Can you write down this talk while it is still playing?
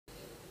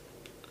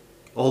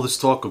All this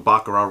talk of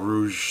Baccarat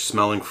Rouge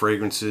smelling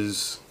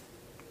fragrances,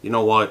 you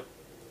know what?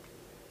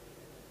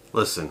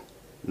 Listen,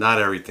 not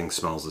everything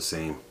smells the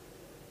same.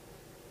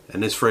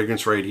 And this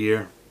fragrance right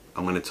here,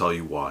 I'm going to tell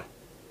you why.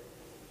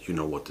 You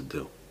know what to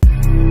do.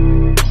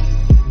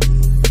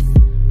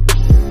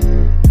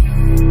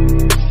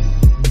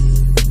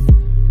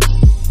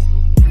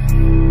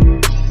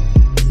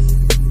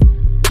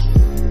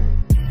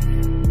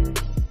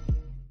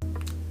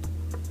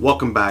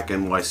 Welcome back,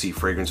 NYC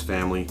Fragrance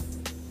family.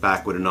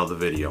 Back with another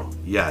video.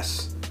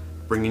 Yes,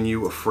 bringing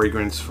you a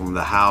fragrance from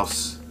the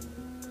house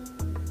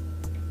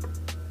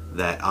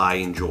that I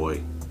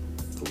enjoy.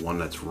 The one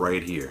that's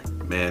right here,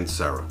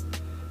 Mancera.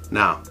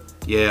 Now,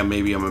 yeah,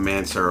 maybe I'm a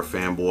Mancera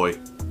fanboy.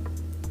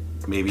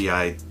 Maybe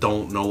I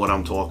don't know what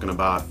I'm talking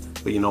about.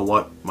 But you know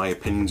what? My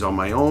opinions are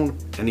my own,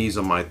 and these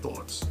are my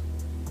thoughts.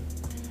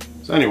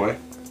 So anyway,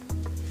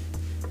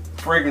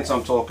 the fragrance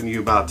I'm talking to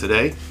you about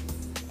today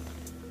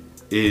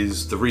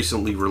is the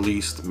recently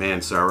released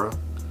Mancera,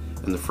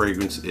 and the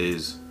fragrance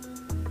is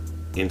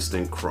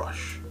Instant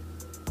Crush.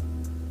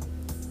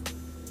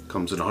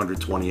 Comes in a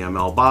 120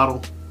 ml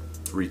bottle,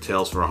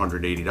 retails for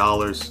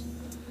 $180.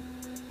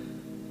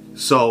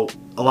 So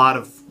a lot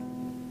of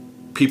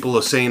people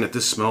are saying that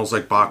this smells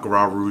like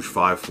Baccarat Rouge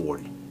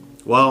 540.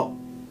 Well,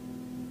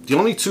 the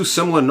only two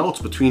similar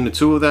notes between the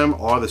two of them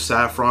are the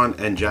saffron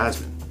and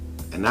jasmine,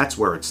 and that's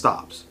where it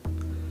stops.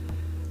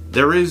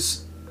 There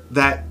is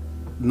that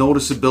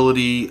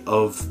noticeability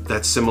of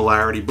that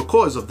similarity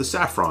because of the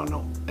saffron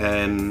note,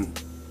 and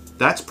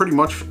that's pretty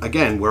much,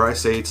 again, where I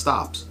say it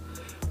stops.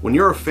 When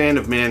you're a fan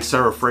of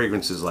Mancera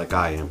fragrances like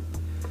I am,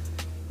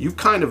 you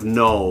kind of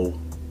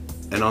know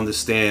and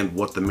understand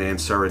what the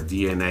Mancera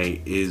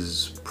DNA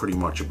is pretty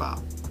much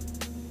about.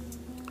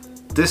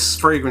 This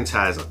fragrance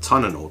has a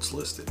ton of notes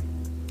listed.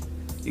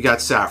 You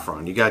got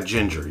saffron, you got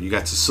ginger, you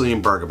got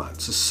Sicilian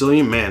bergamot,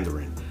 Sicilian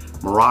mandarin,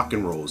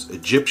 Moroccan rose,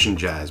 Egyptian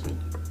jasmine,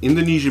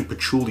 Indonesian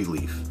patchouli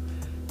leaf,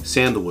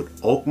 sandalwood,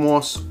 oak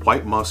moss,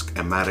 white musk,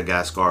 and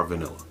Madagascar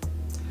vanilla.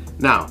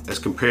 Now, as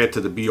compared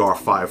to the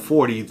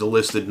BR540, the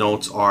listed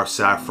notes are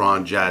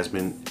saffron,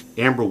 jasmine,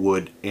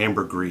 amberwood,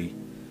 ambergris,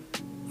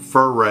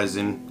 fir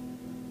resin,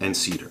 and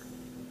cedar.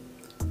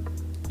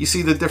 You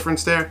see the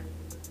difference there?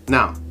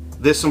 Now,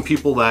 there's some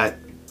people that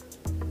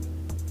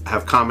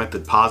have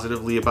commented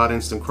positively about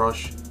Instant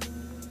Crush.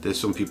 There's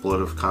some people that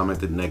have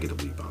commented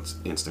negatively about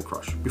Instant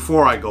Crush.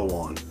 Before I go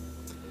on,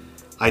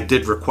 I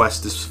did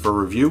request this for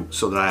review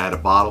so that I had a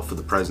bottle for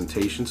the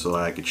presentation so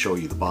that I could show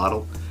you the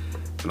bottle,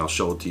 and I'll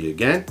show it to you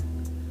again.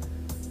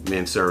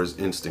 Mancera's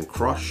Instant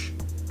Crush.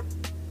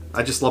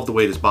 I just love the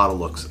way this bottle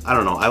looks. I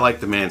don't know, I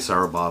like the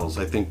Mancera bottles.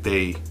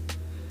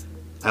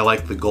 I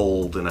like the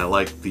gold, and I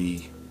like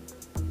the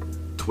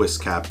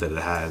twist cap that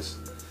it has.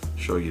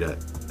 Show you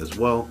that as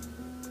well.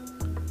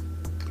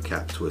 The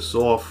cap twists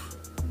off.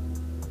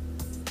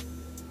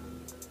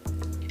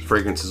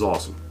 Fragrance is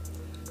awesome.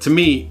 To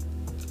me,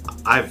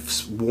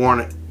 I've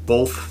worn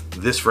both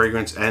this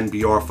fragrance and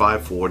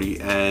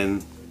BR540,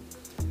 and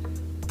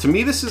to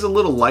me this is a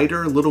little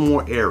lighter, a little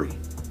more airy.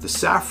 The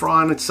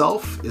saffron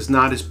itself is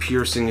not as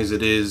piercing as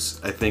it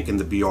is, I think, in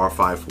the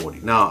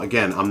BR540. Now,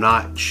 again, I'm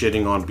not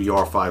shitting on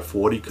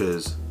BR540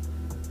 because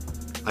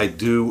I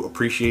do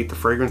appreciate the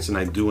fragrance and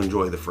I do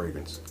enjoy the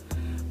fragrance.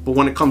 But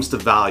when it comes to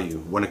value,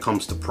 when it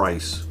comes to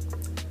price,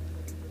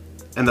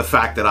 and the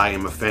fact that I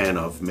am a fan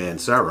of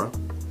Mancera,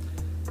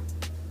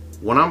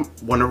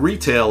 when a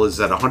retail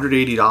is at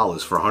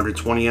 $180 for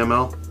 120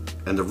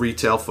 ml and the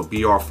retail for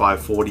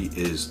BR540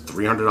 is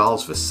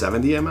 $300 for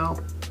 70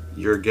 ml,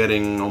 you're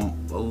getting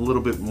a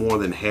little bit more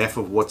than half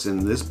of what's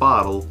in this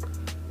bottle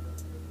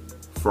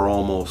for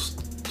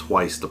almost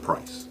twice the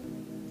price.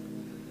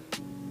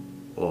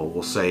 Or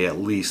we'll say at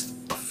least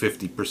a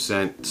 50%,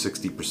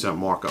 60%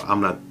 markup.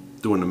 I'm not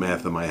doing the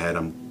math in my head,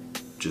 I'm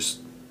just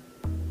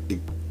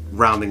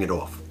rounding it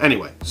off.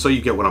 Anyway, so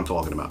you get what I'm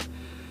talking about.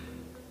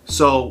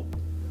 So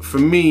for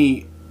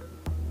me,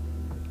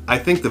 I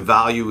think the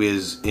value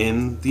is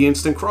in the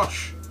Instant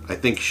Crush. I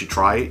think you should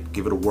try it,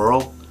 give it a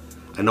whirl.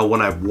 I know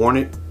when I've worn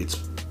it,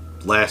 it's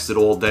lasted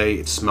all day.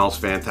 It smells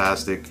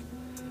fantastic.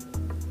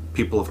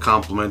 People have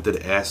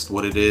complimented, asked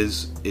what it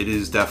is. It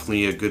is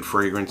definitely a good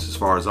fragrance as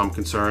far as I'm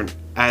concerned,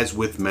 as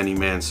with many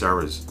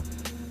Manceras.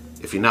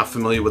 If you're not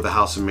familiar with the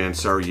House of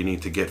Mancera, you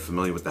need to get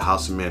familiar with the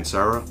House of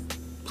Mancera.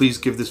 Please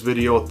give this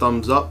video a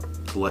thumbs up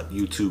to let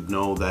YouTube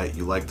know that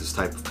you like this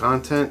type of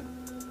content.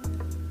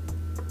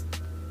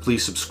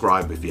 Please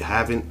subscribe if you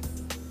haven't.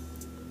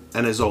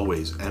 And as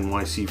always,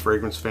 NYC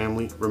Fragrance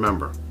family,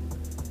 remember,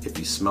 if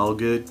you smell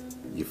good,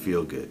 you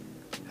feel good.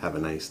 Have a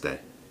nice day.